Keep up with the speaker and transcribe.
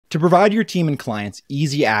To provide your team and clients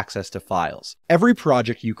easy access to files, every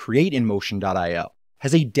project you create in Motion.io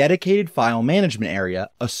has a dedicated file management area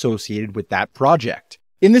associated with that project.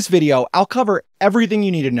 In this video, I'll cover everything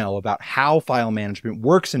you need to know about how file management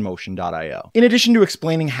works in Motion.io. In addition to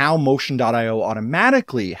explaining how Motion.io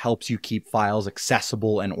automatically helps you keep files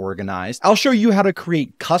accessible and organized, I'll show you how to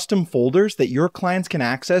create custom folders that your clients can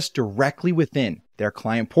access directly within their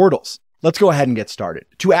client portals. Let's go ahead and get started.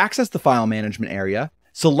 To access the file management area,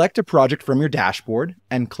 select a project from your dashboard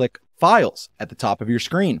and click Files at the top of your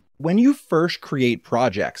screen. When you first create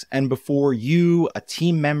projects and before you, a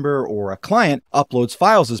team member, or a client uploads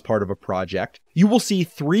files as part of a project, you will see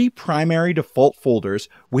three primary default folders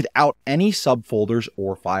without any subfolders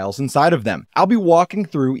or files inside of them. I'll be walking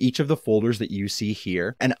through each of the folders that you see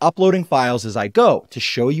here and uploading files as I go to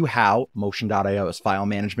show you how Motion.io's file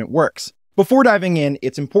management works. Before diving in,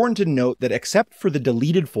 it's important to note that except for the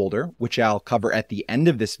deleted folder, which I'll cover at the end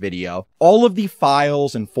of this video, all of the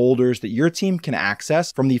files and folders that your team can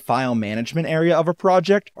access from the file management area of a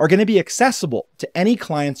project are going to be accessible to any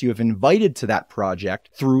clients you have invited to that project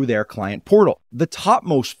through their client portal. The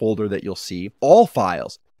topmost folder that you'll see, All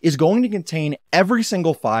Files, is going to contain every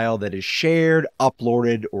single file that is shared,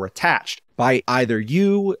 uploaded, or attached by either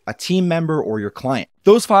you, a team member, or your client.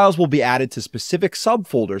 Those files will be added to specific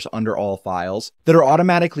subfolders under All Files that are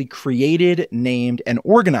automatically created, named, and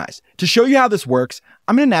organized. To show you how this works,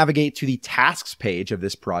 I'm going to navigate to the Tasks page of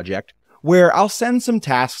this project, where I'll send some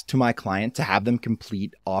tasks to my client to have them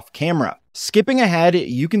complete off camera. Skipping ahead,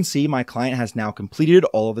 you can see my client has now completed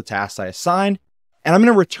all of the tasks I assigned, and I'm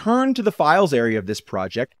going to return to the Files area of this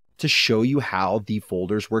project to show you how the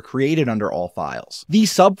folders were created under All Files.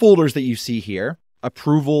 These subfolders that you see here,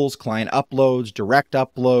 approvals, client uploads, direct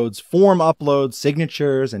uploads, form uploads,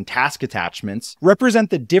 signatures, and task attachments,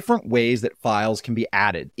 represent the different ways that files can be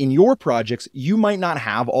added. In your projects, you might not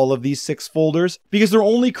have all of these 6 folders because they're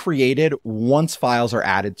only created once files are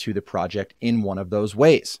added to the project in one of those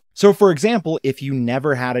ways. So for example, if you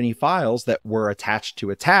never had any files that were attached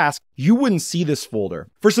to a task, you wouldn't see this folder.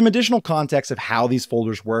 For some additional context of how these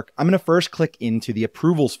folders work, I'm going to first click into the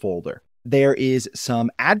approvals folder. There is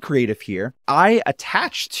some ad creative here. I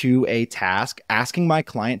attach to a task asking my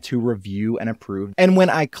client to review and approve. And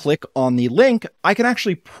when I click on the link, I can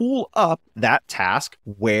actually pull up that task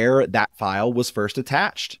where that file was first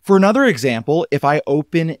attached. For another example, if I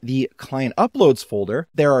open the client uploads folder,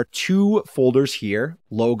 there are 2 folders here,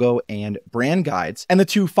 logo and brand guides. And the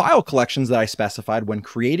 2 file collections that I specified when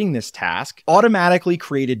creating this task automatically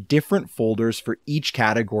created different folders for each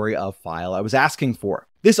category of file I was asking for.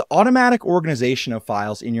 This automatic organization of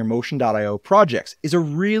files in your Motion.io projects is a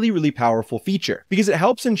really powerful feature because it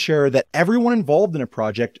helps ensure that everyone involved in a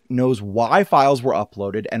project knows why files were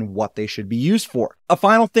uploaded and what they should be used for. A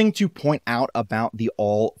final thing to point out about the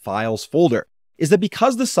All Files folder is that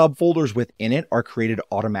because the subfolders within it are created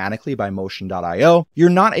automatically by Motion.io, you're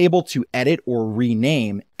not able to edit or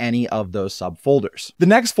rename any of those subfolders. The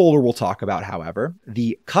next folder we'll talk about, however,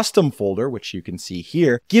 the custom folder, which you can see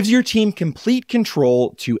here, gives your team complete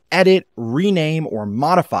control to edit, rename, or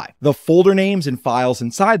modify the folder names and files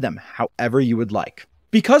inside them however you would like.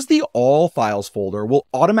 Because the All Files folder will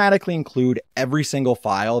automatically include every single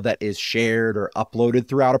file that is shared or uploaded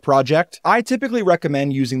throughout a project, I typically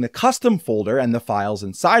recommend using the custom folder and the files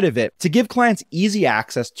inside of it to give clients easy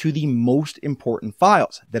access to the most important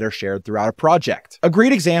files that are shared throughout a project. A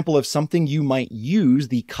great example of something you might use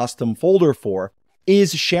the custom folder for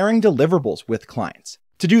is sharing deliverables with clients.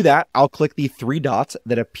 To do that, I'll click the 3 dots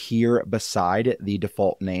that appear beside the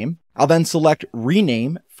default name. I'll then select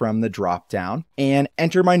Rename from the dropdown and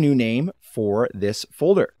enter my new name for this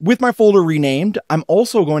folder. With my folder renamed, I'm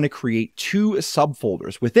also going to create 2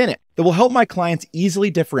 subfolders within it that will help my clients easily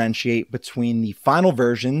differentiate between the final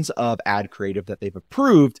versions of ad creative that they've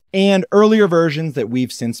approved and earlier versions that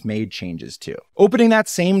we've since made changes to. Opening that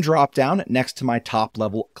same dropdown next to my top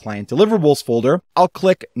level client deliverables folder, I'll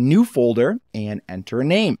click New Folder and enter a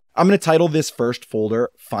name. I'm going to title this first folder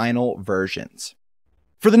Final Versions.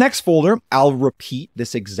 For the next folder, I'll repeat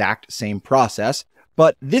this exact same process,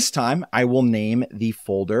 but this time I will name the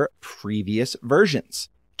folder Previous Versions.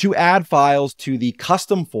 To add files to the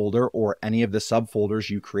custom folder or any of the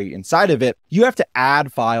subfolders you create inside of it, you have to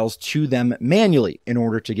add files to them manually in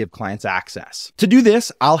order to give clients access. To do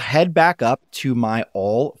this, I'll head back up to my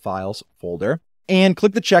All Files folder and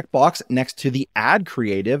click the checkbox next to the add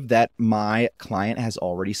creative that my client has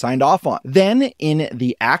already signed off on. Then in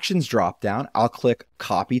the actions dropdown, I'll click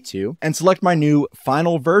copy to and select my new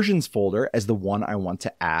final versions folder as the one I want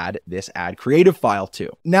to add this add creative file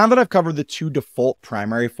to. Now that I've covered the two default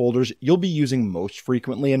primary folders you'll be using most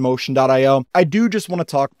frequently in Motion.io, I do just want to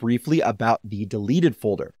talk briefly about the deleted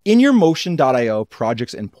folder. In your Motion.io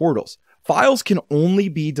projects and portals, files can only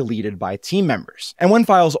be deleted by team members. And when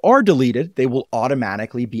files are deleted, they will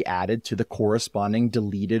automatically be added to the corresponding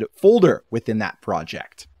deleted folder within that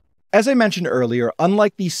project. As I mentioned earlier,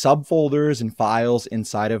 unlike the subfolders and files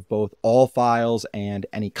inside of both all files and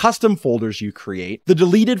any custom folders you create, the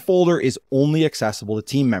deleted folder is only accessible to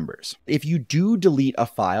team members. If you do delete a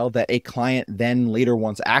file that a client then later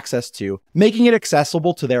wants access to, making it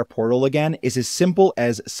accessible to their portal again is as simple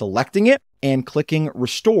as selecting it and clicking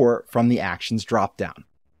Restore from the Actions dropdown.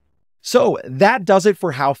 So that does it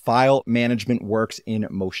for how file management works in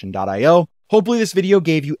Motion.io. Hopefully this video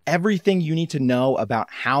gave you everything you need to know about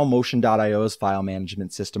how Motion.io's file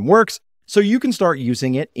management system works, so you can start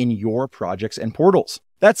using it in your projects and portals.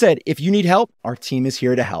 That said, if you need help, our team is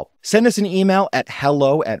here to help. Send us an email at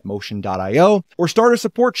hello@motion.io or start a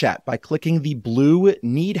support chat by clicking the blue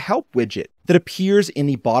Need Help widget that appears in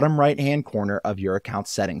the bottom right-hand corner of your account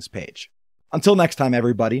settings page. Until next time,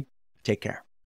 everybody, take care.